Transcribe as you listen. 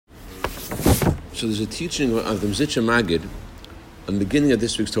So there's a teaching of the Mzitcha Magid on the beginning of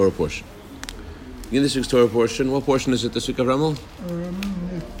this week's Torah portion. In this week's Torah portion, what portion is it this week, Avramel?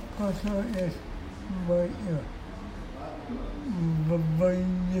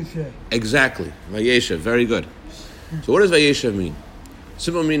 Exactly, Vayeshev, very good. So what does Vayeshev mean?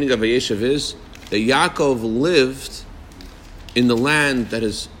 Simple meaning of Vayeshev is that Yaakov lived in the land that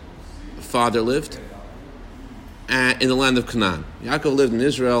his father lived, and in the land of Canaan. Yaakov lived in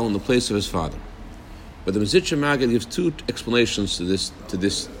Israel in the place of his father. But the Mzitcha Magid gives two explanations to this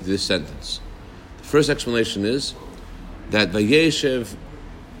sentence. The first explanation is that Vayeshev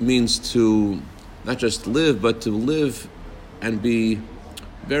means to not just live, but to live and be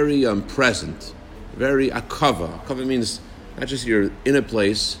very present, very akava. Akava means not just you're in a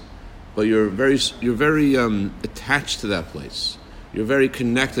place, but you're very attached to that place. You're very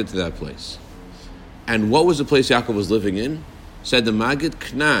connected to that place. And what was the place Yaakov was living in? Said the Magid,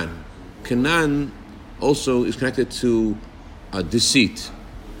 Canaan. Canaan also is connected to deceit.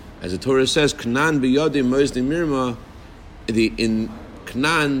 As the Torah says, Canaan biyodei mozdei mirma, in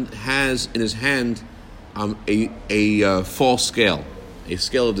Canaan has in his hand a false scale, a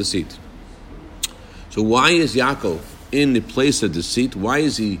scale of deceit. So why is Yaakov in the place of deceit? Why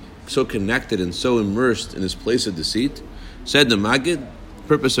is he so connected and so immersed in this place of deceit? Said the Magid, the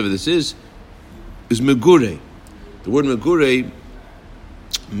purpose of this is megure. The word megure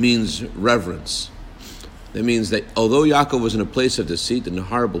means reverence. That means that although Yaakov was in a place of deceit, in a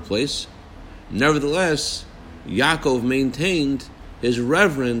horrible place, nevertheless, Yaakov maintained his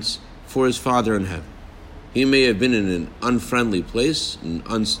reverence for his Father in heaven. He may have been in an unfriendly place, in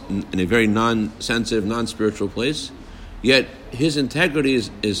a very non-sensitive, non-spiritual place, yet his integrity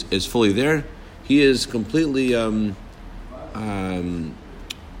is fully there. He is completely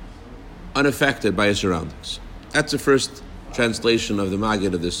unaffected by his surroundings. That's the first translation of the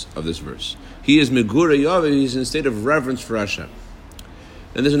Magid of this verse. He is Megure Yahweh, he's in a state of reverence for Hashem.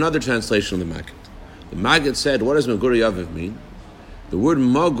 And there's another translation of the Magid. The Magid said, what does Megure Yahweh mean? The word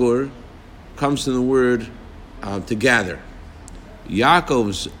Magur comes from the word to gather.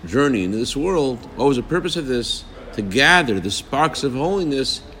 Yaakov's journey into this world, what was the purpose of this? To gather the sparks of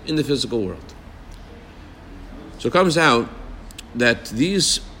holiness in the physical world. So it comes out that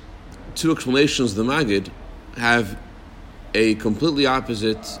these two explanations of the Magid have they're completely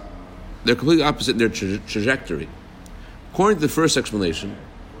opposite in their trajectory. According to the first explanation,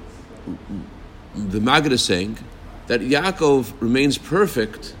 the Magid is saying that Yaakov remains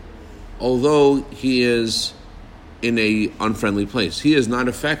perfect, although he is in a unfriendly place. He is not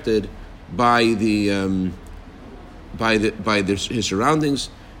affected by his surroundings,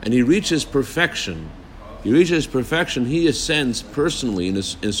 and he reaches perfection. He ascends personally in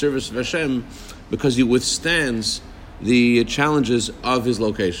service of Hashem because he withstands the challenges of his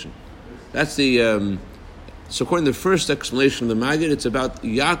location. That's so according to the first explanation of the Magid, it's about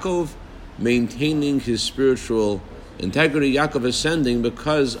Yaakov maintaining his spiritual integrity, Yaakov ascending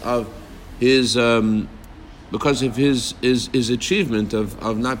because of his achievement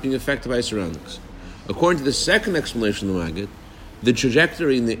of not being affected by his surroundings. According to the second explanation of the Magid, the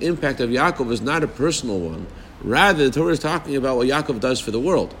trajectory and the impact of Yaakov is not a personal one. Rather, the Torah is talking about what Yaakov does for the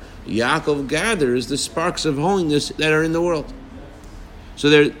world. Yaakov gathers the sparks of holiness that are in the world. So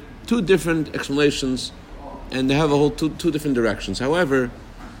there are two different explanations, and they have a whole two different directions. However,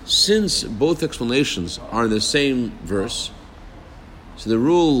 since both explanations are in the same verse, so the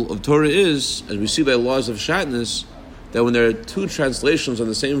rule of Torah is, as we see by laws of Shatnez, that when there are two translations on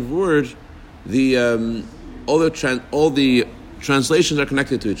the same word, all the translations are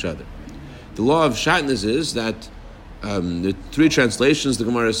connected to each other. The law of Shatnez is that the three translations the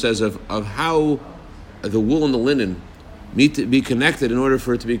Gemara says of how the wool and the linen need to be connected in order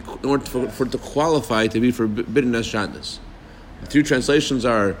for it to qualify to be forbidden as Shatnez. The three translations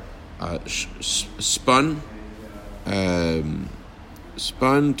are spun,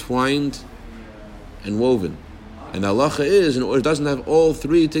 twined, and woven. And the halacha is, in order it doesn't have all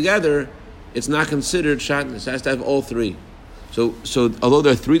three together, it's not considered Shatnez. It has to have all three. So although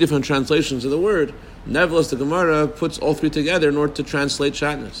there are three different translations of the word, nevertheless the Gemara puts all three together in order to translate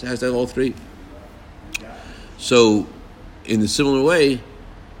Shatnez. It has to have all three. So, in a similar way,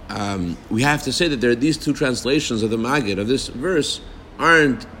 we have to say that there are these two translations of the Magid, of this verse,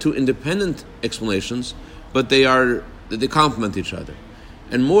 aren't two independent explanations, but they complement each other.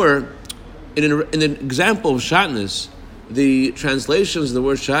 And more, in an example of Shatnez, the translations of the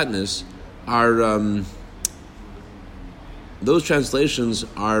word Shatnez are those translations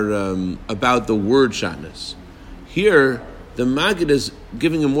are about the word Shatnez. Here, the Magid is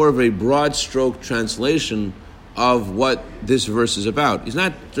giving a more of a broad stroke translation of what this verse is about. He's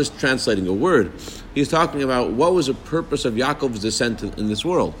not just translating a word. He's talking about what was the purpose of Yaakov's descent in this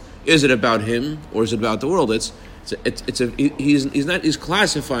world. Is it about him or is it about the world? He's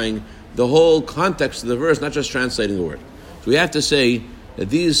classifying the whole context of the verse, not just translating the word. So we have to say that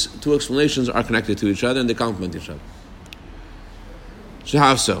these two explanations are connected to each other and they complement each other. So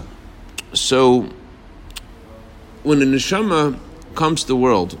how so? So when the neshama comes to the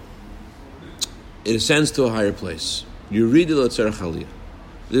world, it ascends to a higher place. You read the L'tzarech Aliyah.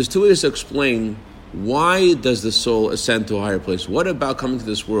 There's two ways to explain why does the soul ascend to a higher place. What about coming to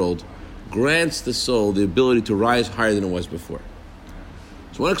this world grants the soul the ability to rise higher than it was before?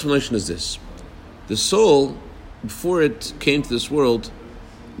 So one explanation is this. The soul, before it came to this world,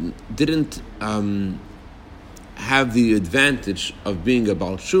 didn't have the advantage of being a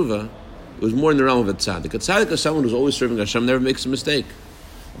Baal Tshuva. It was more in the realm of a tzaddik. A tzaddik is someone who's always serving Hashem, never makes a mistake.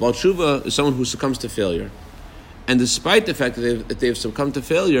 A Baal Tshuva is someone who succumbs to failure. And despite the fact that they've succumbed to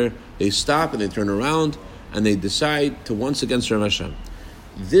failure, they stop and they turn around and they decide to once again serve Hashem.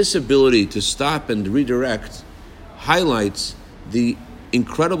 This ability to stop and redirect highlights the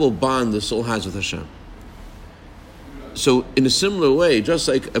incredible bond the soul has with Hashem. So in a similar way, just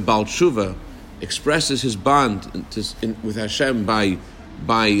like a Baal Tshuva expresses his bond with Hashem by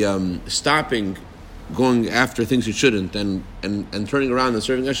stopping, going after things he shouldn't, and turning around and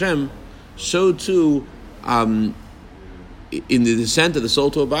serving Hashem, so too, in the descent of the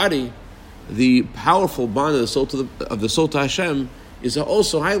soul to a body, the powerful bond of the soul to Hashem is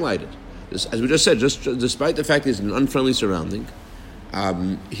also highlighted. As we just said, despite the fact he's in an unfriendly surrounding,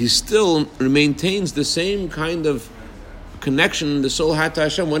 he still maintains the same kind of connection the soul had to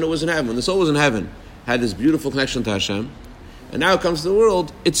Hashem when it was in heaven. When the soul was in heaven, had this beautiful connection to Hashem, and now it comes to the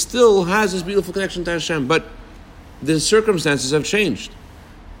world, it still has this beautiful connection to Hashem, but the circumstances have changed,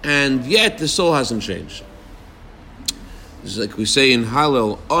 and yet the soul hasn't changed. It's like we say in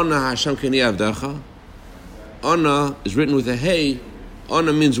Hallel, Ona Hashem Keni Avdacha. Ona is written with a hey.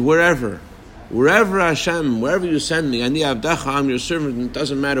 Ona means wherever. Wherever Hashem, wherever you send me, Ani Avdacha, I'm your servant. It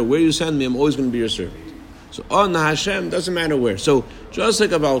doesn't matter where you send me, I'm always going to be your servant. So Ona Hashem, doesn't matter where. So just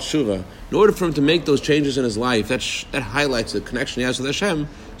like about Shuvah, in order for him to make those changes in his life, that highlights the connection he has with Hashem,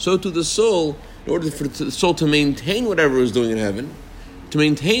 so to the soul, in order for the soul to maintain whatever it was doing in heaven, to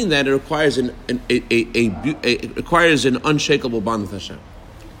maintain that, it requires it requires an unshakable bond with Hashem.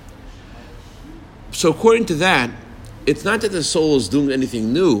 So according to that, it's not that the soul is doing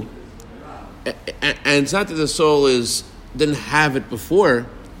anything new, and it's not that the soul didn't have it before.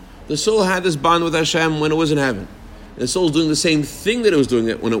 The soul had this bond with Hashem when it was in heaven. And the soul is doing the same thing that it was doing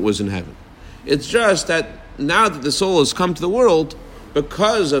it when it was in heaven. It's just that now that the soul has come to the world,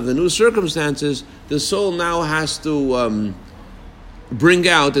 because of the new circumstances, the soul now has to bring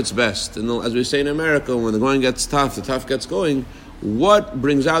out its best. And as we say in America, when the going gets tough, the tough gets going. What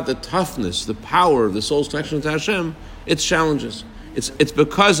brings out the toughness, the power of the soul's connection to Hashem? It's challenges. It's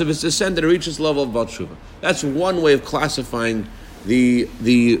because of its descent that it reaches the level of Baal Tshuva. That's one way of classifying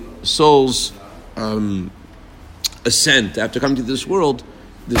the soul's ascent after coming to this world.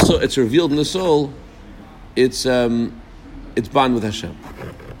 The soul, it's revealed in the soul. It's bond with Hashem.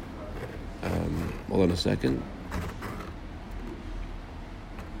 Hold on a second.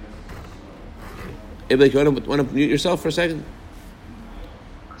 Blake, you want to mute yourself for a second?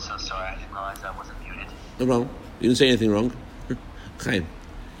 I'm so sorry, I didn't realize I wasn't muted. No problem. You didn't say anything wrong. Chaim.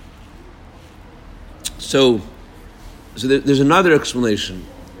 So there's another explanation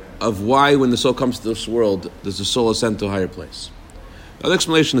of why when the soul comes to this world, does the soul ascend to a higher place. The other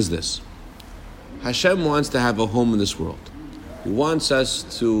explanation is this. Hashem wants to have a home in this world. He wants us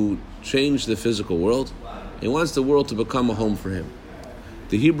to change the physical world. He wants the world to become a home for him.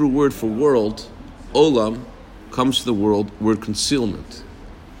 The Hebrew word for world, olam, comes to the word concealment.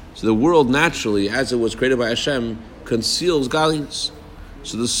 So the world naturally, as it was created by Hashem, conceals godliness.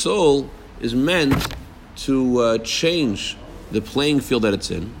 So the soul is meant to change the playing field that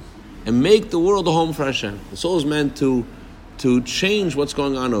it's in and make the world a home for Hashem. The soul is meant to change what's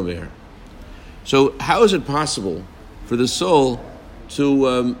going on over here. So how is it possible for the soul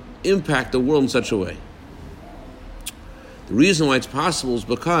to impact the world in such a way? The reason why it's possible is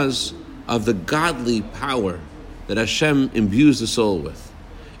because of the godly power that Hashem imbues the soul with.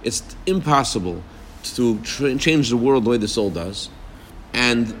 It's impossible to change the world the way the soul does,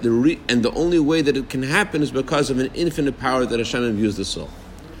 and the only way that it can happen is because of an infinite power that Hashem imbues the soul.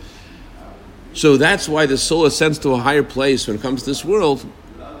 So that's why the soul ascends to a higher place when it comes to this world.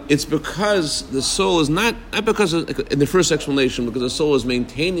 It's because the soul is not because of, in the first explanation, because the soul is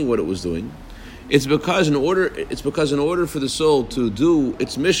maintaining what it was doing. It's because in order for the soul to do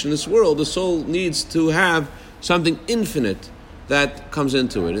its mission in this world, the soul needs to have something infinite that comes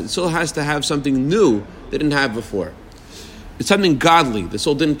into it. The soul has to have something new they didn't have before. It's something godly the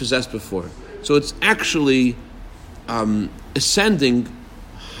soul didn't possess before. So it's actually ascending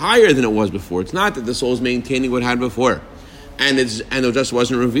higher than it was before. It's not that the soul is maintaining what it had before, and it just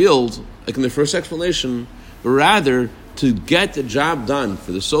wasn't revealed like in the first explanation, but rather to get the job done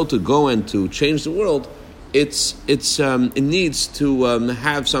for the soul to go and to change the world. It needs to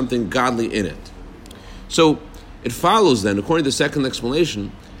have something godly in it. So it follows then, according to the second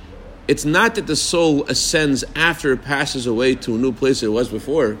explanation, it's not that the soul ascends after it passes away to a new place it was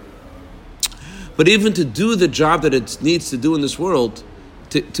before, but even to do the job that it needs to do in this world,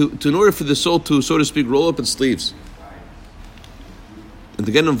 in order for the soul to, so to speak, roll up its sleeves and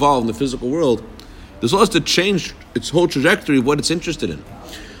to get involved in the physical world, the soul has to change its whole trajectory of what it's interested in.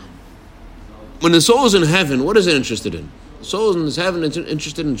 When the soul is in heaven, what is it interested in? The soul is in heaven, it's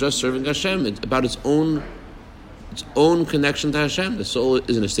interested in just serving Hashem. It's about its own connection to Hashem. The soul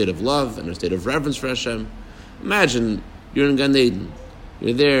is in a state of love and a state of reverence for Hashem. Imagine you're in Gan Eden.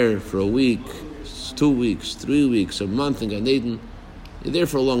 You're there for a week, 2 weeks, 3 weeks, a month in Gan Eden. You're there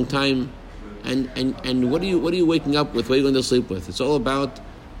for a long time. And what are you waking up with? What are you going to sleep with? It's all about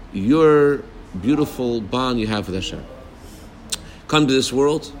your beautiful bond you have with Hashem. Come to this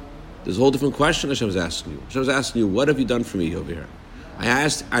world, there's a whole different question Hashem is asking you. Hashem is asking you, what have you done for me over here?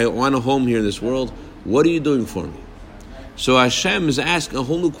 I want a home here in this world. What are you doing for me? So Hashem is asking a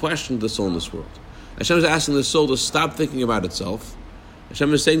whole new question to the soul in this world. Hashem is asking the soul to stop thinking about itself.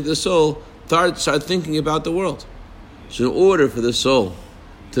 Hashem is saying to the soul, start thinking about the world. So in order for the soul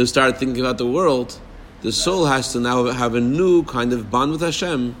to start thinking about the world, the soul has to now have a new kind of bond with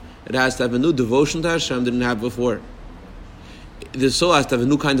Hashem. It has to have a new devotion to Hashem that it didn't have before. The soul has to have a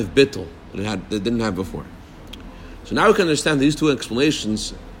new kind of bittul that it didn't have before. So now we can understand these two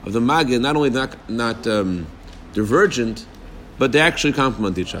explanations of the Maggid, not only not divergent, but they actually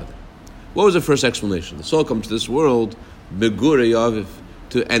complement each other. What was the first explanation? The soul comes to this world, begurei aviv,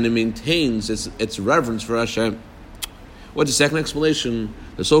 and it maintains its reverence for Hashem. What's the second explanation?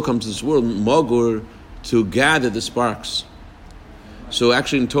 The soul comes to this world, magur, to gather the sparks. So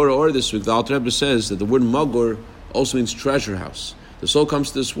actually in Torah order this week, the Alter Rebbe says that the word magur also means treasure house. The soul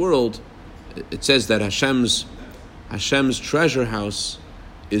comes to this world, it says that Hashem's treasure house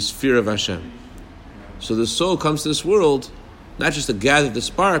is fear of Hashem. So the soul comes to this world not just to gather the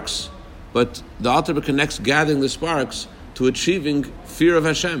sparks, but the Alter Rebbe connects gathering the sparks to achieving fear of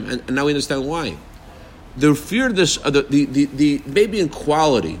Hashem, and now we understand why. The fear of this, the maybe in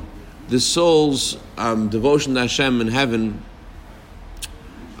quality, the soul's devotion to Hashem in heaven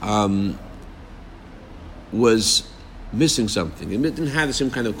was missing something. It didn't have the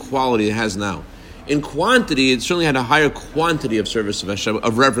same kind of quality it has now. In quantity, it certainly had a higher quantity of service of Hashem,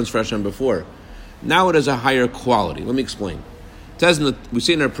 of reverence for Hashem before. Now it has a higher quality. Let me explain. It says we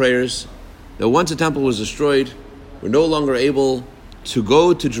see in our prayers that once the temple was destroyed, we're no longer able to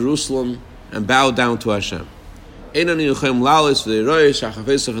go to Jerusalem and bow down to Hashem. We're not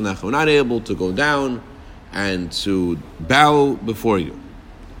able to go down and to bow before you.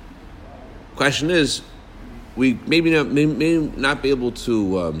 Question is, we may not be able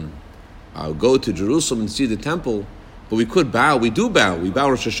to go to Jerusalem and see the temple, but we could bow. We do bow. We bow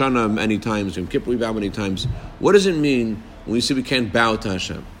Rosh Hashanah many times. Yom Kippur we bow many times. What does it mean when we say we can't bow to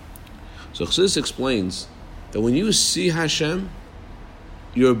Hashem? So Chassidus explains that when you see Hashem,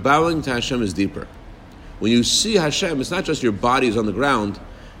 your bowing to Hashem is deeper. When you see Hashem, it's not just your body is on the ground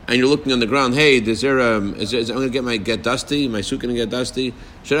and you're looking on the ground. Hey, I'm going to get dusty? My suit going to get dusty?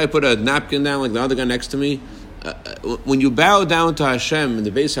 Should I put a napkin down like the other guy next to me? When you bow down to Hashem in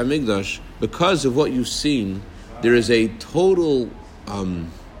the Beis HaMikdash, because of what you've seen, there is a total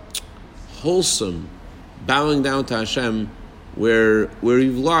wholesome bowing down to Hashem where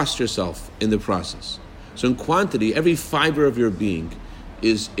you've lost yourself in the process. So in quantity, every fiber of your being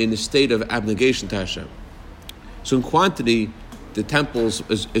is in a state of abnegation to Hashem. So in quantity, the temple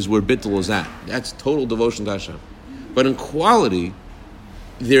is where bittul is at. That's total devotion to Hashem. But in quality,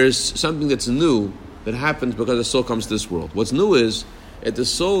 there's something that's new that happens because the soul comes to this world. What's new is that the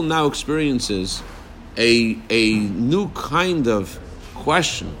soul now experiences a new kind of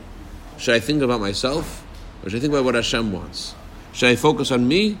question. Should I think about myself, or should I think about what Hashem wants? Should I focus on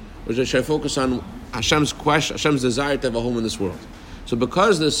me, or should I focus on Hashem's question, Hashem's desire to have a home in this world? So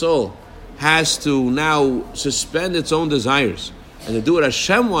because the soul has to now suspend its own desires and to do what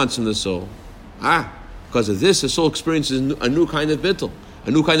Hashem wants in the soul, because of this, the soul experiences a new kind of bittul,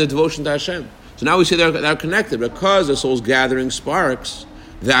 a new kind of devotion to Hashem. So now we say they're connected. Because the soul's gathering sparks,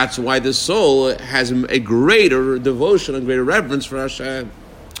 that's why the soul has a greater devotion and greater reverence for Hashem.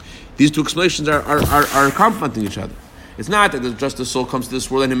 These two explanations are complementing each other. It's not that just the soul comes to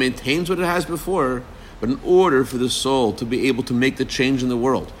this world and it maintains what it has before, but in order for the soul to be able to make the change in the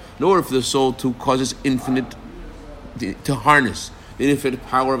world, in order for the soul to cause its infinite, to harness the infinite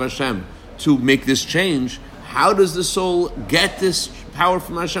power of Hashem, to make this change, how does the soul get this power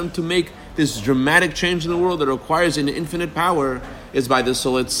from Hashem to make this dramatic change in the world that requires an infinite power? Is by the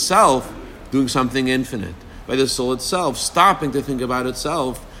soul itself doing something infinite, by the soul itself stopping to think about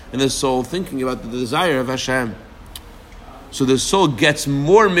itself, and the soul thinking about the desire of Hashem. So the soul gets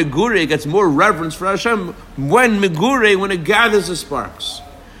more megure, gets more reverence for Hashem when it gathers the sparks.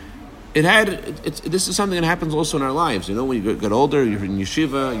 This is something that happens also in our lives. When you get older, you're in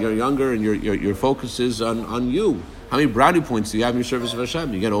yeshiva, you're younger, and your focus is on you. How many brownie points do you have in your service of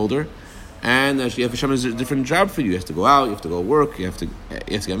Hashem? You get older, and Hashem has a different job for you. You have to go out, you have to go work, you have to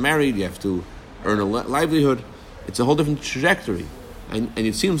get married, you have to earn a livelihood. It's a whole different trajectory. And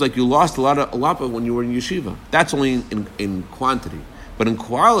it seems like you lost a lot of when you were in yeshiva. That's only in quantity. But in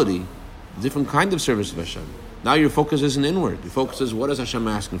quality, different kind of service of Hashem. Now your focus isn't inward. Your focus is, what is Hashem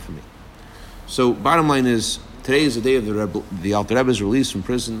asking for me? So bottom line is, today is the day of the Alter Rebbe's release from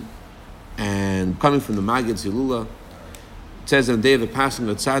prison, and coming from the Magid Zilula. It says on the day of the passing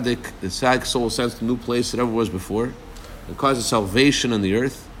of the tzaddik soul sends to a new place that ever was before. It causes salvation on the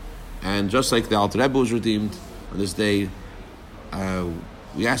earth. And just like the Alter Rebbe was redeemed on this day,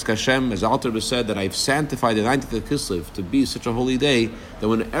 we ask Hashem, as the Alter Rebbe said, that I've sanctified the 19th of Kislev to be such a holy day that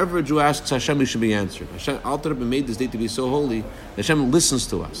whenever a Jew asks Hashem, he should be answered. Alter Rebbe made this day to be so holy that Hashem listens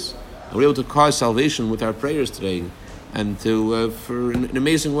to us. And we're able to cause salvation with our prayers today, and for an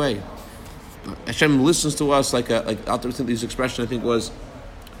amazing way. Hashem listens to us like Alter Rebbe's expression, I think, was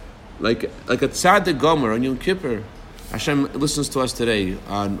like a tzaddik gomer on Yom Kippur. Hashem listens to us today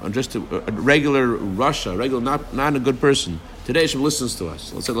on just a regular Russia, not a good person. Today Hashem listens to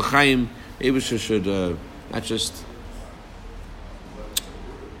us. Let's say l'chaim, maybe we should not just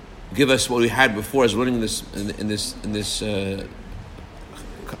give us what we had before as learning this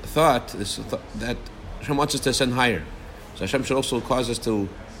thought that Hashem wants us to ascend higher. So Hashem should also cause us to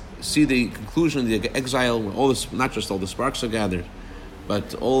see the conclusion of the exile, when not just all the sparks are gathered,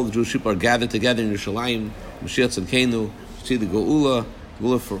 but all the Jewish people are gathered together in Yerushalayim, Mashiach Tzidkenu, see the Geula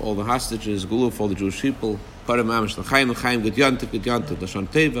for all the hostages, Geula for all the Jewish people.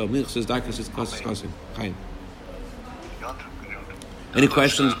 Any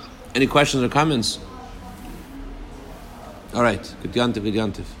questions? Any questions or comments? All right, good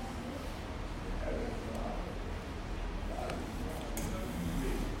yantiv.